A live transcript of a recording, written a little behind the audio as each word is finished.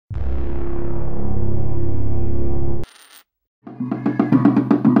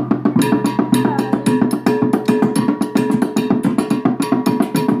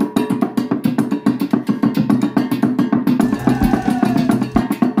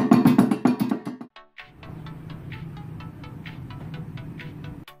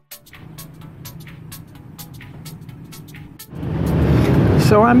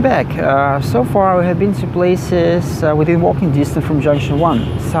So I'm back. So far we have been to places within walking distance from Junction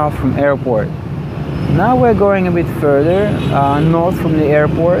 1, south from airport. Now we're going a bit further north from the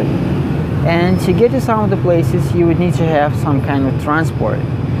airport, and to get to some of the places you would need to have some kind of transport.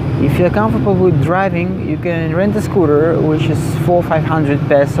 If you're comfortable with driving, you can rent a scooter, which is 400-500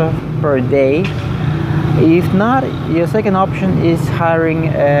 pesos per day. If not, your second option is hiring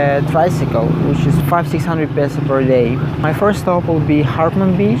a tricycle, which is 500-600 pesos per day. My first stop will be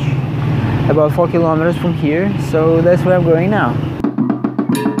Hartman Beach, about 4 kilometers from here, so that's where I'm going now.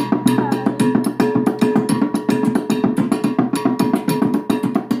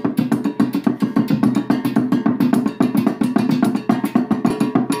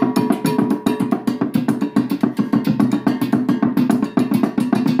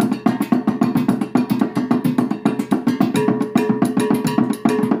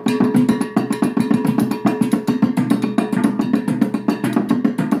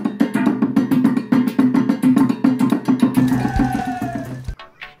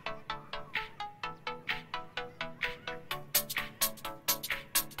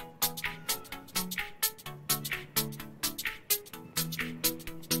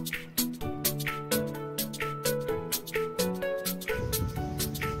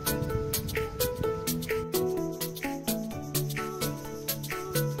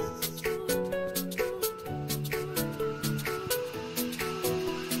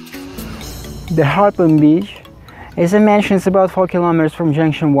 The Hartman Beach, as I mentioned, it's about 4 kilometers from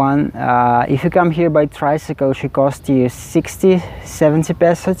Junction 1. If you come here by tricycle, it should cost you 60-70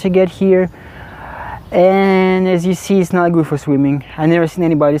 pesos to get here. And as you see, it's not good for swimming. I've never seen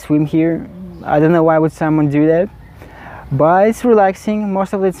anybody swim here. I don't know why would someone do that. But it's relaxing.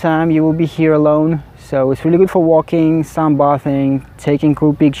 Most of the time you will be here alone. So it's really good for walking, sunbathing, taking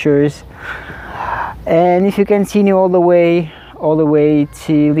cool pictures. And if you continue all the way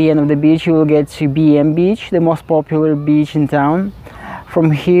to the end of the beach, you will get to BM Beach, the most popular beach in town.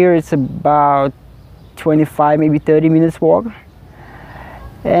 From here it's about 25, maybe 30 minutes walk.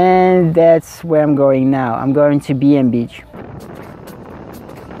 And that's where I'm going now. I'm going to BM Beach.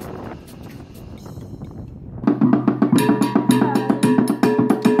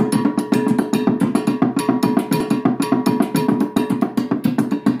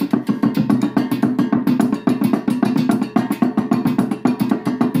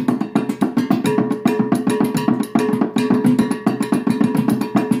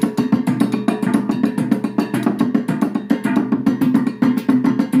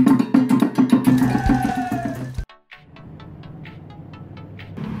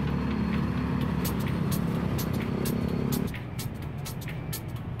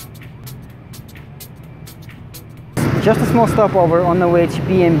 Just a small stopover on the way to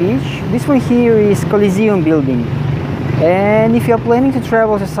BM Beach. This one here is Coliseum building. And if you're planning to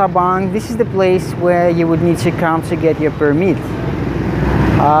travel to Sabang, this is the place where you would need to come to get your permit.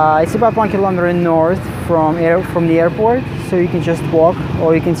 It's about 1 kilometer north from the airport, so you can just walk,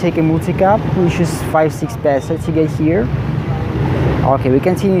 or you can take a multi-cab, which is 5-6 pesos to get here. Okay, we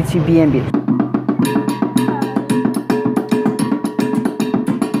continue to BM Beach.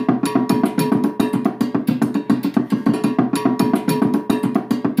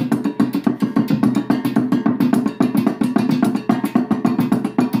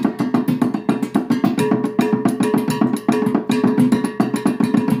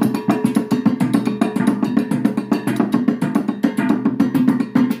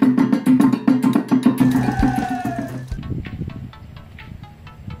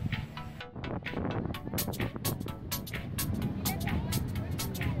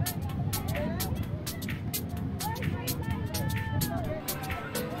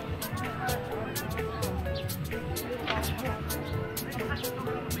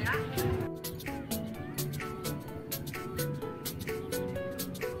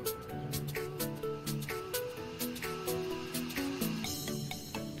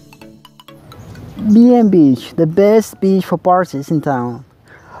 BM Beach, the best beach for parties in town.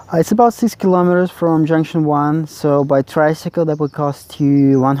 It's about 6 kilometers from Junction 1, so by tricycle that would cost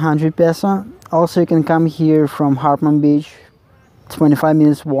you 100 pesos. Also, you can come here from Hartman Beach, 25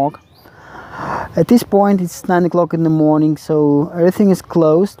 minutes walk. At this point it's 9 o'clock in the morning, so everything is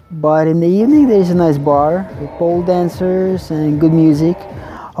closed, but in the evening there's a nice bar with pole dancers and good music.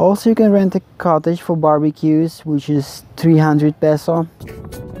 Also, you can rent a cottage for barbecues, which is 300 pesos.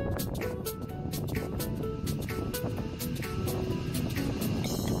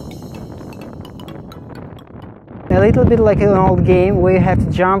 A little bit like an old game where you have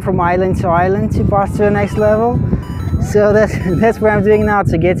to jump from island to island to pass to the next level. So that's what I'm doing now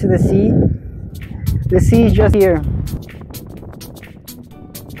to get to the sea. The sea is just here.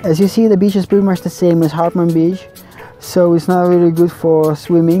 As you see, the beach is pretty much the same as Hartman Beach, so it's not really good for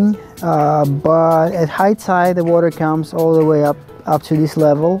swimming, but at high tide the water comes all the way up to this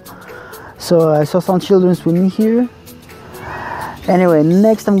level. So I saw some children swimming here. Anyway,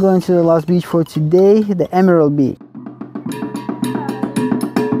 next I'm going to the last beach for today, the Emerald Beach.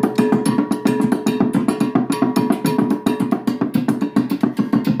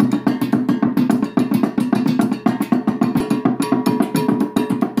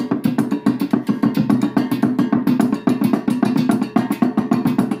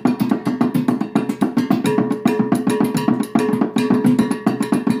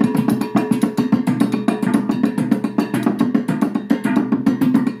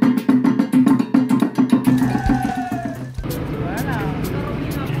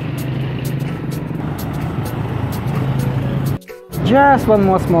 Just one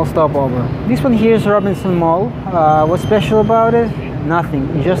more small stopover. This one here is Robinson Mall. What's special about it? Nothing,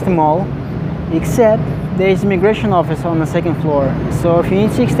 it's just a mall. Except there is an immigration office on the second floor. So if you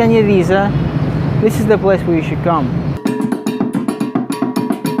need to extend your visa, this is the place where you should come.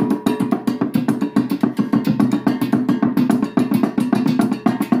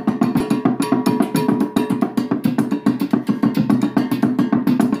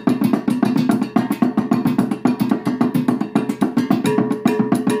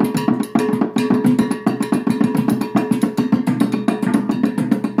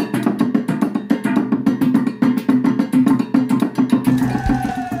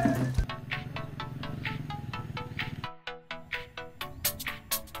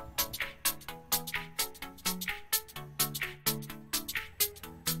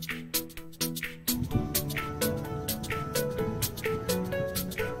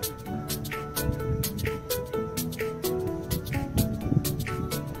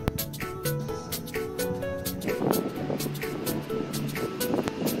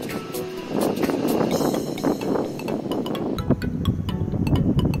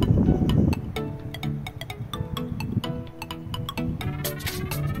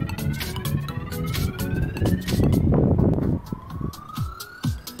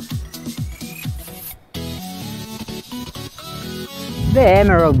 The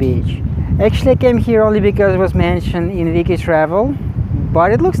Emerald Beach. Actually I came here only because it was mentioned in Wiki Travel,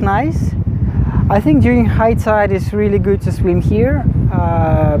 but it looks nice. I think during high tide it's really good to swim here,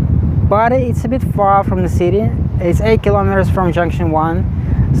 but it's a bit far from the city. It's 8 kilometers from Junction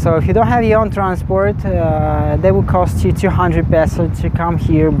 1, so if you don't have your own transport, that will cost you 200 pesos to come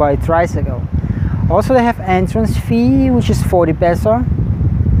here by tricycle. Also they have entrance fee, which is 40 peso,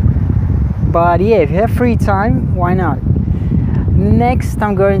 but yeah, if you have free time, why not? Next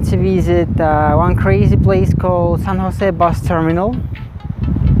I'm going to visit one crazy place called San Jose Bus Terminal,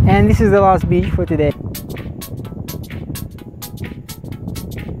 and this is the last beach for today.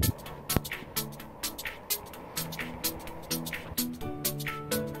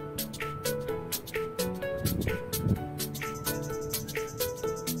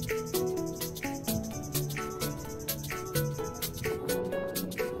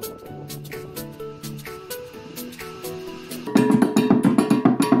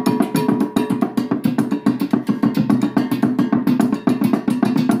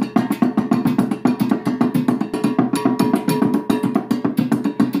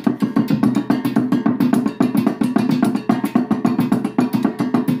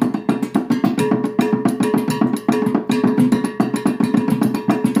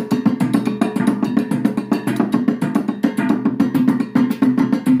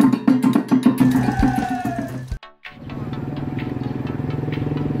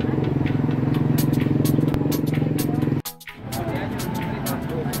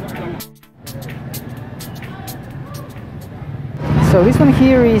 So this one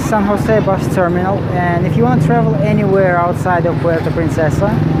here is San Jose Bus Terminal, and if you want to travel anywhere outside of Puerto Princesa,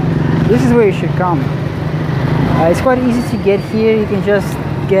 this is where you should come. It's quite easy to get here. You can just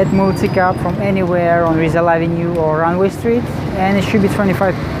get multi-cab from anywhere on Rizal Avenue or Runway Street, and it should be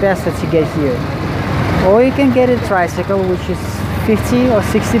 25 pesos to get here. Or you can get a tricycle, which is 50 or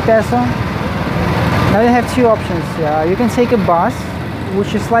 60 peso. Now you have two options. You can take a bus,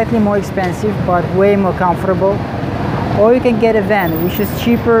 which is slightly more expensive but way more comfortable. Or you can get a van, which is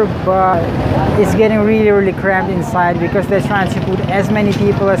cheaper, but it's getting really cramped inside because they're trying to put as many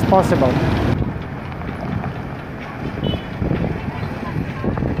people as possible.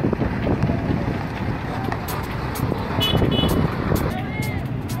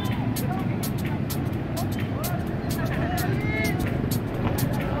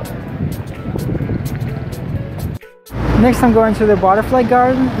 Next I'm going to the Butterfly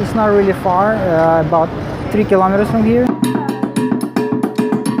Garden. It's not really far, about 3 kilometers from here.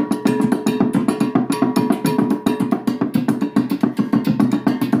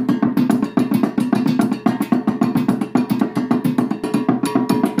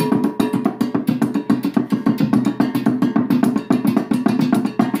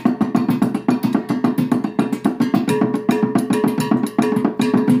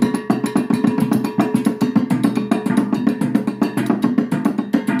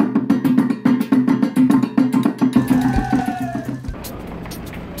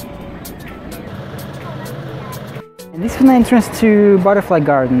 entrance to Butterfly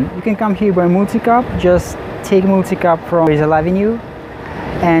Garden. You can come here by multi-cab. Just take multi-cab from Rizal Avenue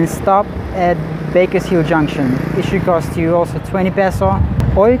and stop at Baker's Hill Junction. It should cost you also 20 peso.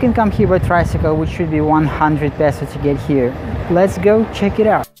 Or you can come here by tricycle, which should be 100 peso to get here. Let's go check it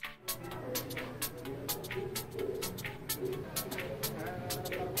out.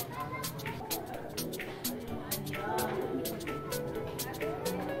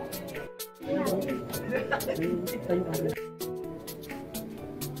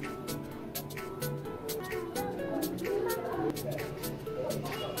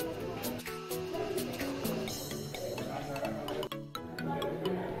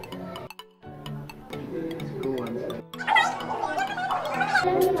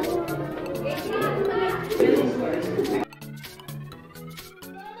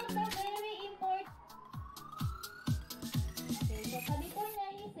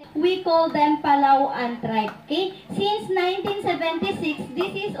 We call them Palawan tribe. Okay? Since 1976,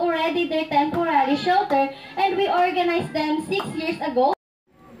 this is already their temporary shelter, and we organized them 6 years ago.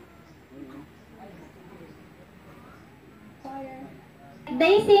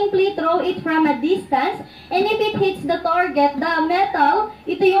 They simply throw it from a distance, and if it hits the target, the metal,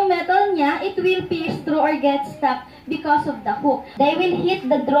 ito yung metal niya, it will pierce through or get stuck because of the hook. They will hit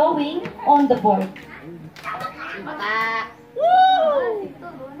the drawing on the board. Woo!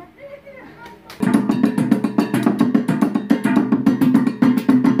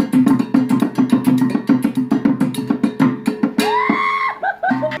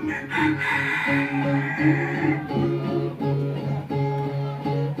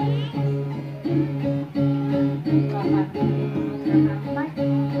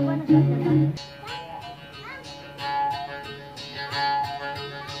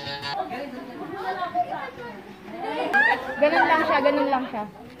 Ganun lang siya.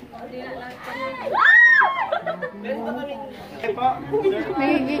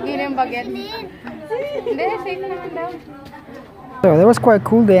 Nagigigil yung baget. Hindi, safe naman daw. So that was quite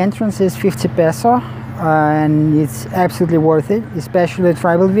cool. The entrance is 50 peso and it's absolutely worth it, especially the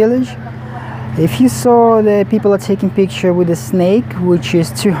tribal village. If you saw the people are taking picture with the snake, which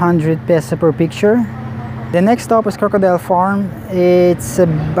is 200 peso per picture. The next stop is Crocodile Farm. It's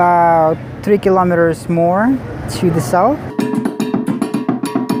about 3 kilometers more to the south.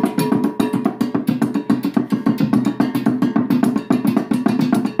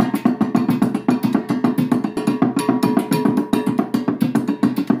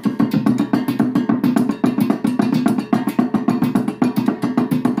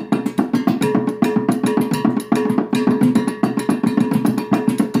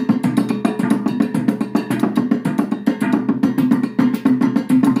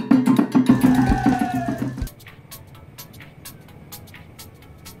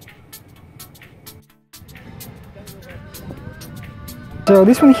 So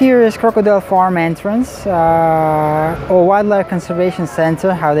this one here is Crocodile Farm entrance, or Wildlife Conservation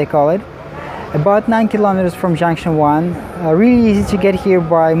Center, how they call it. About 9 kilometers from Junction 1. Really easy to get here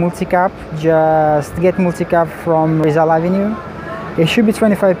by multi-cab. Just get multi-cab from Rizal Avenue. It should be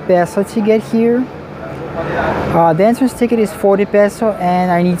 25 peso to get here. The entrance ticket is 40 peso and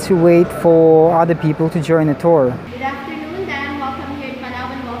I need to wait for other people to join the tour. Good afternoon, and welcome here at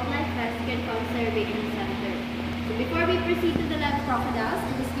Palawan Wildlife and Conservation Center. So before we proceed to the live crocodiles,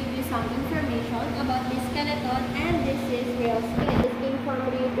 I'll just give you some information about this skeleton, and this is real skin. This came from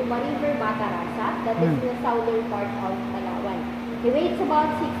Rio River Batarasa, that is in the southern part of Palawan. He weighs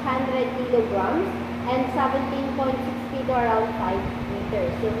about 600 kilograms and 17.6 feet or around 5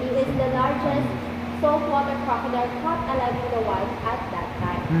 meters. So he is the largest saltwater crocodile caught alive in the wild at that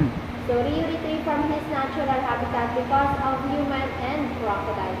time. So Rio retrieved from his natural habitat because of human and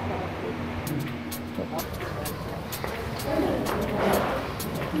crocodile conflict.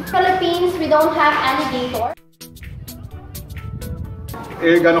 Philippines, we don't have alligator.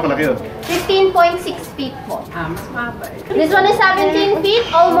 Eh, gano'ng kalaki yun? 15.6 feet po. Mas mababa. This one is 17 feet,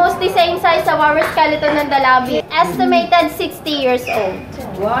 almost the same size of our skeleton ng Dalabi. Estimated 60 years old.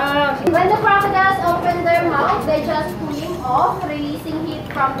 Wow! When the crocodiles open their mouth, they just pull him off, releasing heat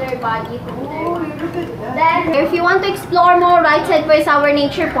from their body to their. Then, if you want to explore more, right side is our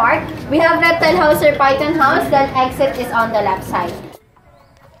nature park. We have reptile house or python house, then exit is on the left side.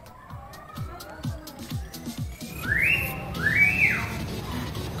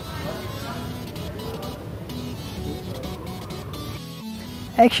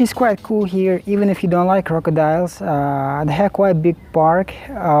 Actually, it's quite cool here, even if you don't like crocodiles. They have quite a big park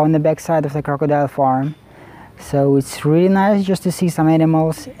on the back side of the Crocodile Farm. So it's really nice just to see some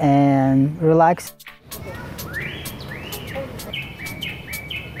animals and relax.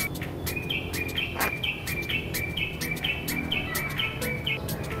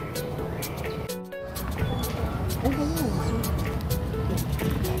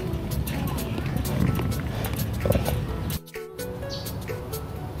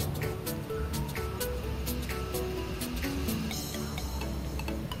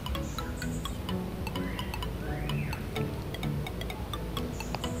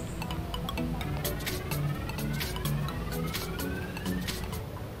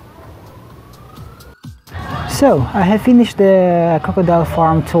 So I have finished the Crocodile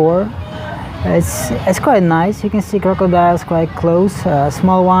Farm tour. It's quite nice. You can see crocodiles quite close,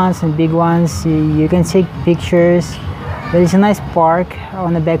 small ones and big ones. You can take pictures. There is a nice park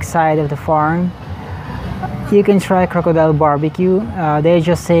on the back side of the farm. You can try crocodile barbecue. They're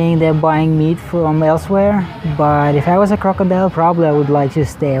just saying they're buying meat from elsewhere, but if I was a crocodile, probably I would like to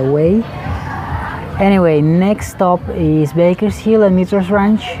stay away. Anyway, next stop is Baker's Hill and Mitra's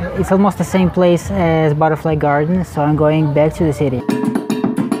Ranch. It's almost the same place as Butterfly Garden, so I'm going back to the city.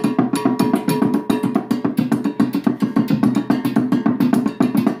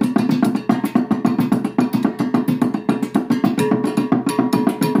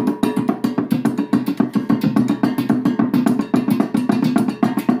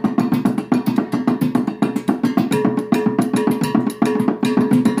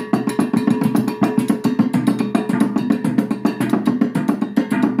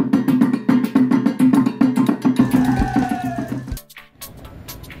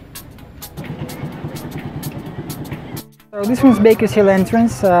 So this one's Baker's Hill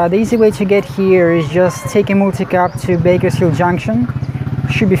entrance. The easy way to get here is just take a multi-cab to Baker's Hill Junction.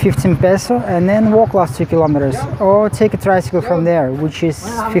 Should be 15 peso, and then walk last 2 kilometers, or take a tricycle from there, which is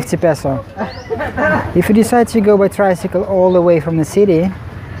 50 peso. If you decide to go by tricycle all the way from the city,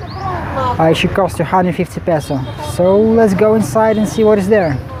 it should cost you 150 peso. So let's go inside and see what is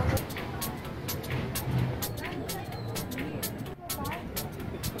there.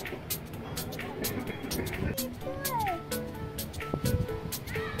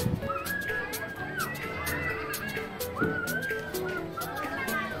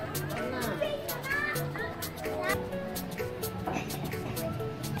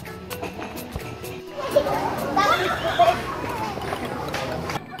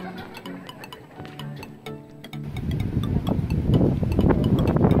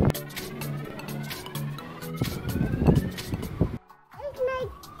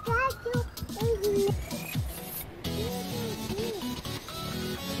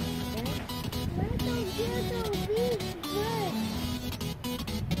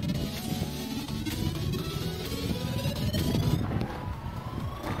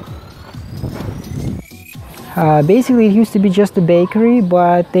 Basically it used to be just a bakery,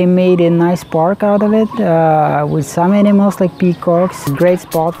 but they made a nice park out of it with some animals like peacocks. Great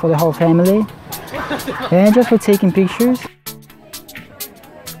spot for the whole family and just for taking pictures.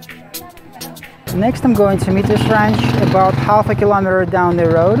 Next I'm going to Mitra's Ranch, about half a kilometer down the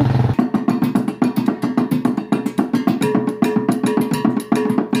road.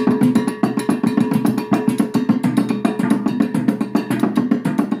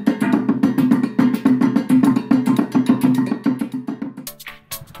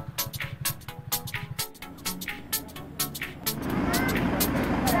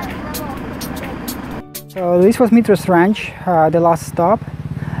 So this was Mitra's Ranch, the last stop.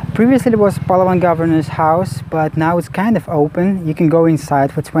 Previously it was Palawan governor's house, but now it's kind of open. You can go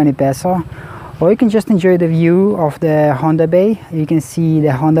inside for 20 peso, or you can just enjoy the view of the Honda Bay. You can see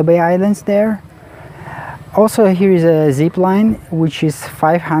the Honda Bay Islands there. Also here is a zip line, which is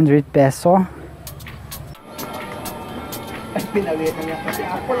 500 peso.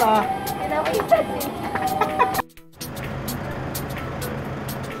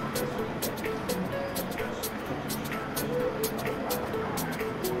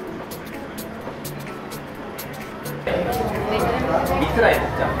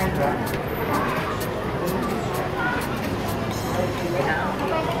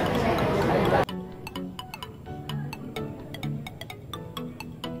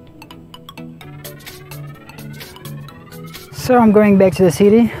 So I'm going back to the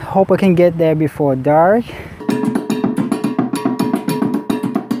city. Hope I can get there before dark.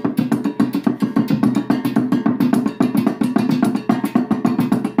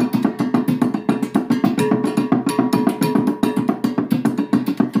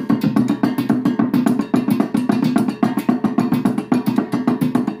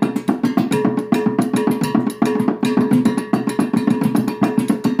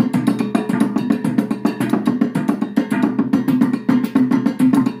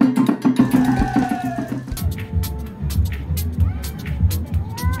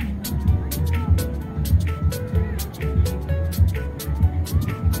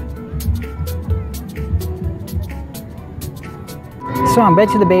 So I'm back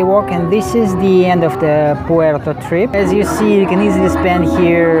to the Baywalk, and this is the end of the Puerto trip. As you see, you can easily spend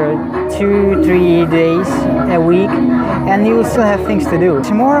here 2-3 days a week, and you will still have things to do.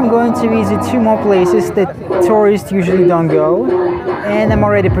 Tomorrow I'm going to visit 2 more places that tourists usually don't go, and I'm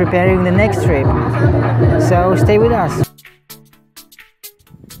already preparing the next trip. So stay with us.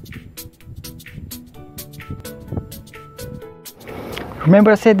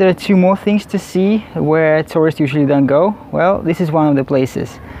 Remember I said there are two more things to see where tourists usually don't go? Well, this is one of the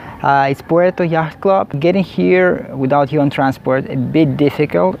places. It's Puerto Yacht Club. Getting here without your own transport, a bit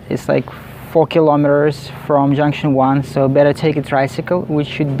difficult. It's like 4 kilometers from Junction 1, so better take a tricycle, which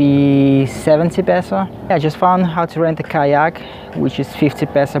should be 70 peso. I just found how to rent a kayak, which is 50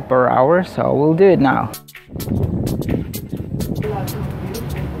 peso per hour, so we'll do it now.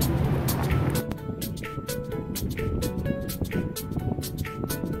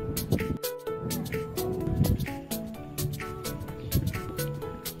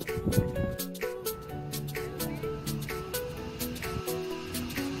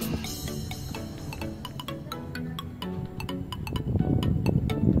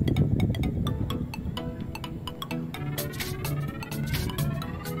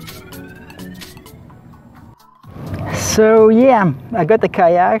 So yeah, I got the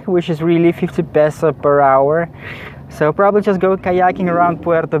kayak, which is really 50 peso per hour. So probably just go kayaking around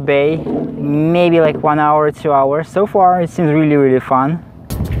Puerto Bay, maybe like 1 hour, 2 hours. So far it seems really fun.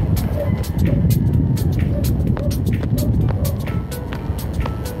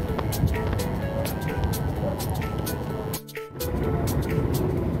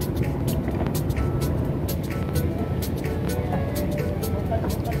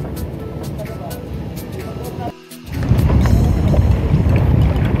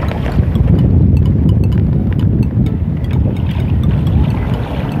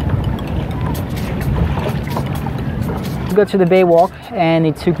 Got to the Baywalk and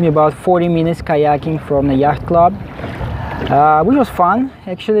it took me about 40 minutes kayaking from the yacht club, which was fun.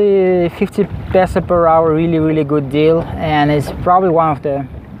 Actually 50 peso per hour, really good deal, and it's probably one of the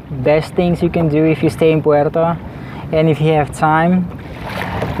best things you can do if you stay in Puerto and if you have time.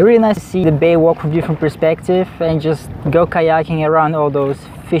 Really nice to see the Baywalk from different perspective and just go kayaking around all those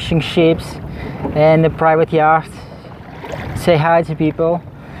fishing ships and the private yacht, say hi to people.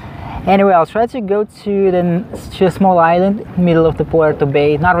 Anyway, I'll try to go to a small island, middle of the Puerto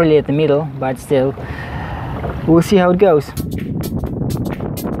Bay. Not really at the middle, but still. We'll see how it goes.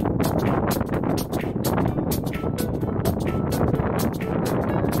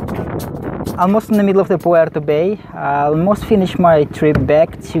 Almost in the middle of the Puerto Bay. I almost finished my trip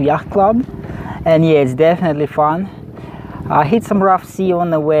back to Yacht Club. And yeah, it's definitely fun. I hit some rough sea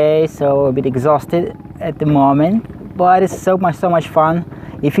on the way, so a bit exhausted at the moment. But it's so much fun.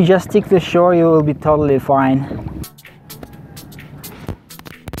 If you just stick to the shore, you will be totally fine.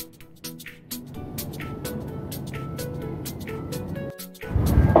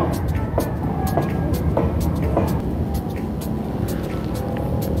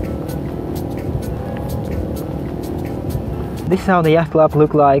 This is how the yacht club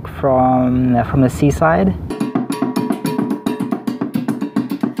look like from the seaside.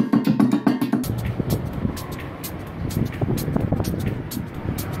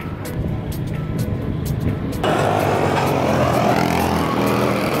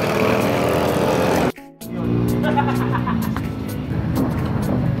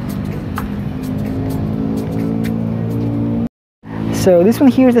 So this one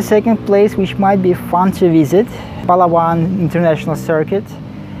here is the second place which might be fun to visit. Palawan International Circuit.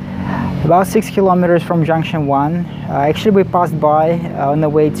 About 6 kilometers from Junction 1. Actually we passed by on the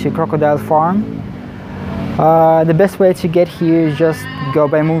way to Crocodile Farm. The best way to get here is just go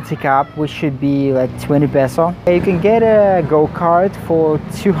by multi-cab, which should be like 20 peso. You can get a go-kart for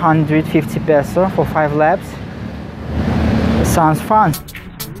 250 peso for 5 laps. It sounds fun.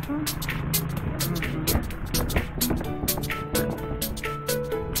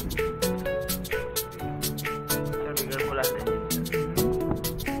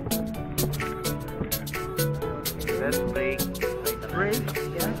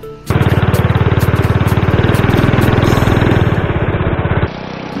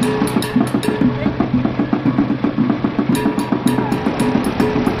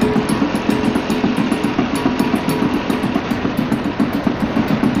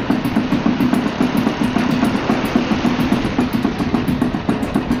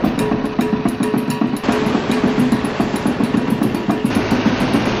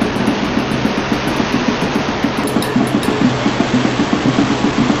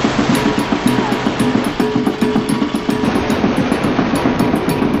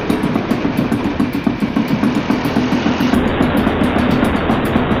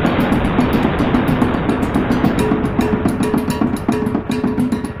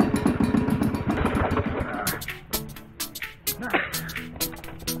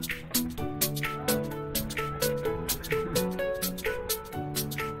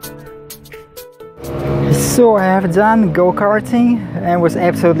 So I have done go-karting and it was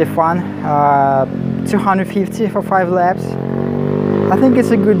absolutely fun. 250 for 5 laps. I think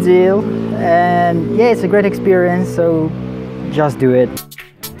it's a good deal, and yeah, it's a great experience, so just do it.